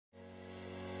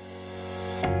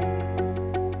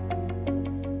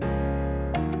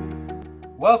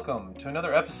Welcome to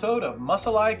another episode of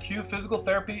Muscle IQ Physical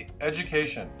Therapy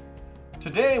Education.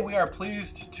 Today we are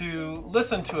pleased to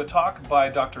listen to a talk by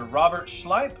Dr. Robert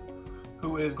Schleip,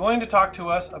 who is going to talk to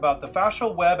us about the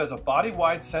fascial web as a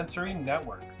body-wide sensory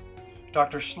network.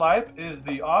 Dr. Schleip is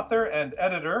the author and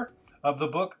editor of the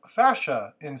book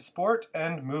Fascia in Sport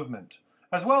and Movement,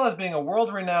 as well as being a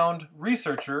world-renowned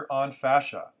researcher on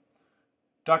fascia.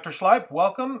 Dr. Schleip,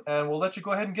 welcome, and we'll let you go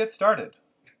ahead and get started.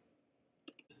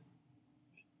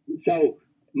 So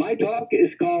my talk is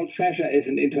called Fascia as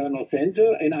an Internal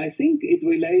Sensor, and I think it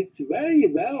relates very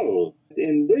well.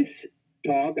 In this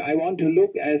talk, I want to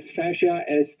look at fascia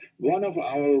as one of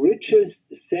our richest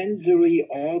sensory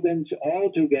organs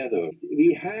altogether.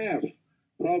 We have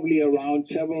probably around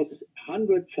several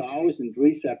 100,000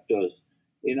 receptors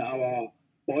in our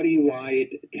body-wide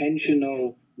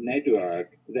tensional network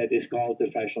that is called the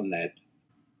fascial net.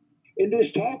 In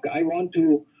this talk, I want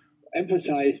to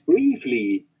emphasize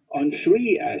briefly on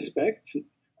three aspects: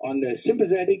 on the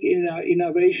sympathetic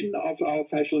innervation of our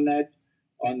fascial net,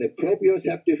 on the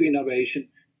proprioceptive innervation,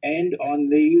 and on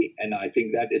the, and I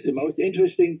think that is the most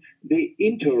interesting, the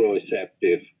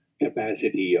interoceptive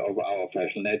capacity of our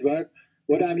fascial network.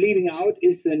 What I'm leaving out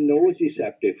is the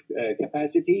nociceptive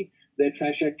capacity, that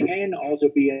fascia can also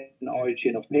be an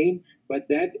origin of pain, but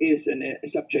that is a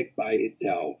subject by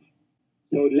itself.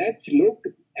 So let's look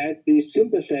at the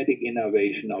sympathetic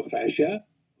innervation of fascia.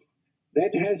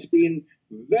 That has been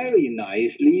very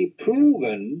nicely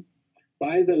proven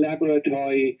by the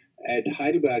laboratory at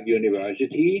Heidelberg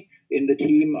University in the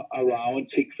team around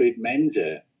Siegfried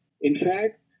Menze. In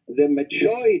fact, the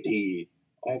majority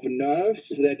of nerves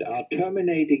that are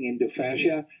terminating into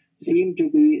fascia seem to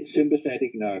be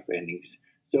sympathetic nerve endings.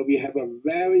 So we have a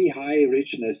very high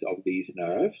richness of these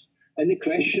nerves. And the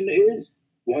question is,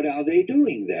 what are they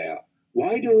doing there?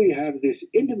 Why do we have this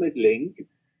intimate link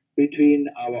between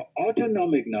our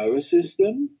autonomic nervous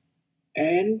system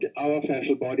and our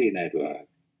fascial body network?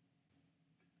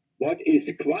 What is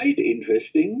quite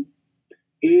interesting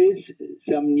is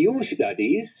some new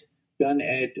studies done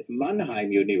at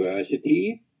Mannheim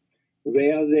University,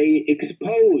 where they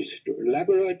exposed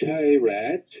laboratory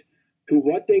rats to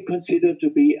what they consider to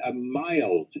be a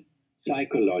mild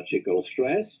psychological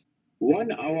stress,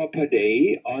 1 hour per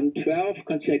day on 12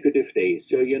 consecutive days.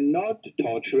 So you're not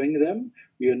torturing them,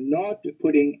 you're not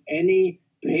putting any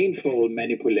painful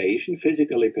manipulation,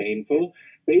 physically painful.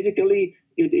 Basically,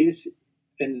 it is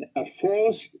a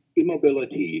forced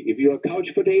immobility. If you're a couch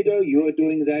potato, you're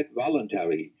doing that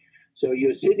voluntary. So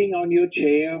you're sitting on your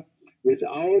chair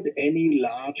without any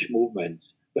large movements.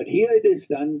 But here it is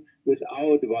done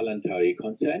without voluntary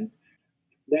consent.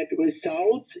 That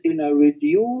results in a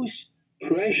reduced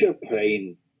pressure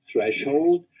pain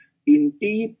threshold in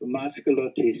deep muscular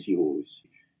tissues.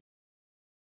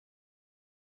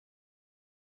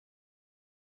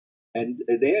 And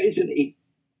there is an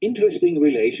interesting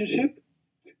relationship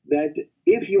that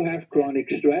if you have chronic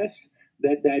stress,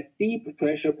 that deep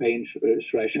pressure pain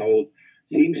threshold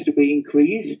seems to be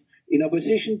increased in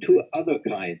opposition to other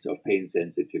kinds of pain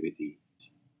sensitivity.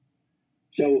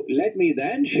 So let me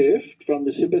then shift from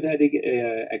the sympathetic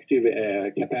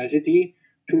capacity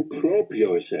to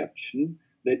proprioception.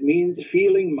 That means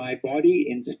feeling my body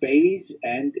in space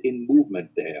and in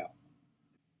movement there.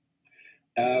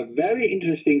 A very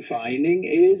interesting finding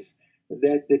is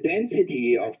that the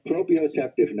density of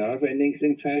proprioceptive nerve endings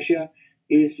in fascia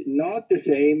is not the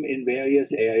same in various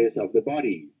areas of the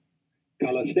body.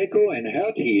 Calastecco and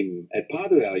her team at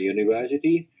Padua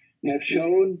University have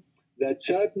shown that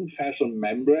certain fascial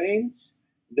membranes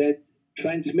that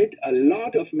transmit a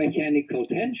lot of mechanical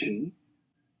tension,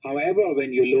 however,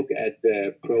 when you look at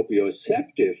the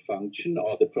proprioceptive function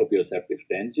or the proprioceptive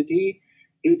density,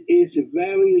 it is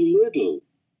very little.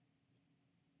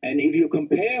 And if you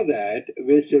compare that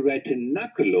with the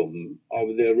retinaculum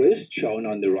of the wrist shown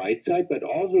on the right side, but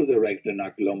also the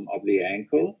retinaculum of the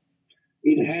ankle,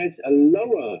 it has a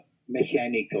lower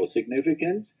mechanical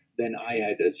significance than I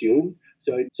had assumed.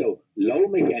 So low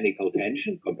mechanical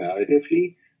tension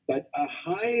comparatively, but a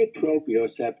high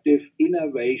proprioceptive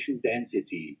innervation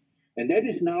density. And that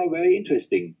is now very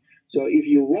interesting. So if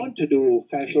you want to do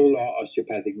fascial or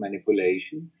osteopathic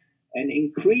manipulation and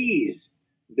increase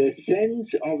the sense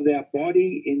of their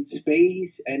body in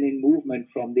space and in movement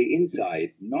from the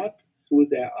inside, not through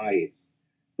their eyes,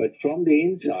 but from the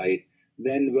inside,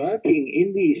 then working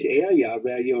in these areas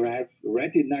where you have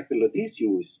retinacular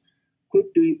tissues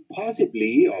could be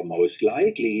possibly or most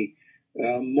likely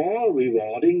more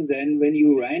rewarding than when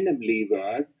you randomly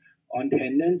work on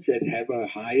tendons that have a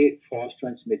high force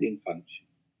transmitting function.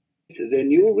 The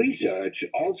new research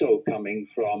also coming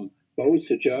from both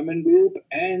the German group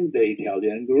and the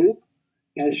Italian group,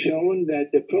 has shown that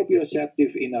the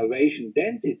proprioceptive innervation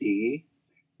density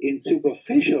in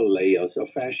superficial layers of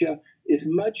fascia is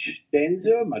much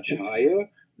denser, much higher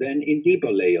than in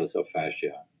deeper layers of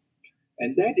fascia.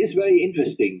 And that is very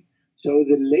interesting. So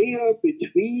the layer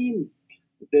between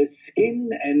the skin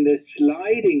and the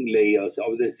sliding layers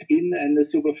of the skin and the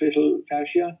superficial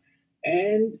fascia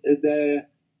and the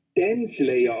dense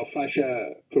layer of fascia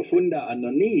profunda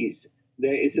underneath,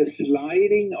 there is a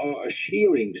sliding or a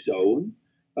shearing zone.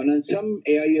 And in some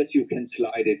areas you can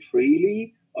slide it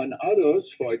freely. On others,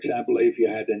 for example, if you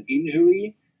had an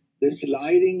injury, the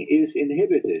sliding is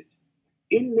inhibited.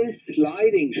 In this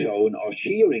sliding zone or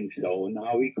shearing zone,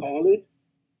 how we call it,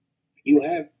 you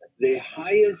have the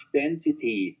highest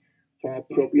density for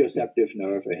proprioceptive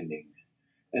nerve endings.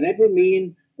 And that would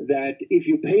mean that if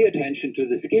you pay attention to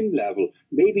the skin level,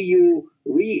 maybe you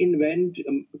reinvent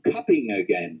cupping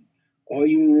again, or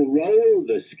you roll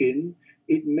the skin,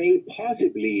 it may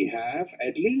possibly have,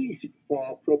 at least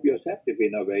for proprioceptive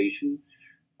innervation,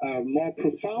 a more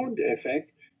profound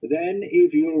effect than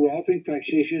if your roving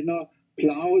practitioner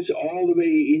plows all the way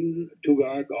in to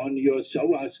work on your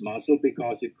psoas muscle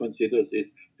because it considers it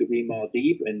to be more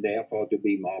deep and therefore to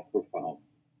be more profound.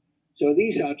 So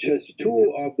these are just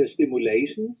two of the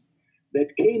stimulations that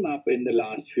came up in the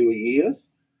last few years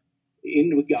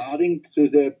in regarding to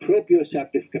the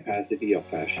proprioceptive capacity of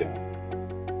fascia.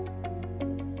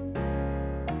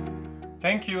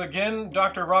 Thank you again,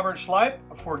 Dr. Robert Schleip,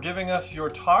 for giving us your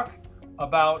talk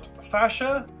about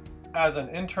fascia as an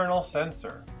internal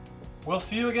sensor. We'll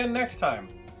see you again next time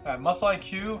at Muscle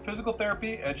IQ Physical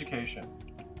Therapy Education.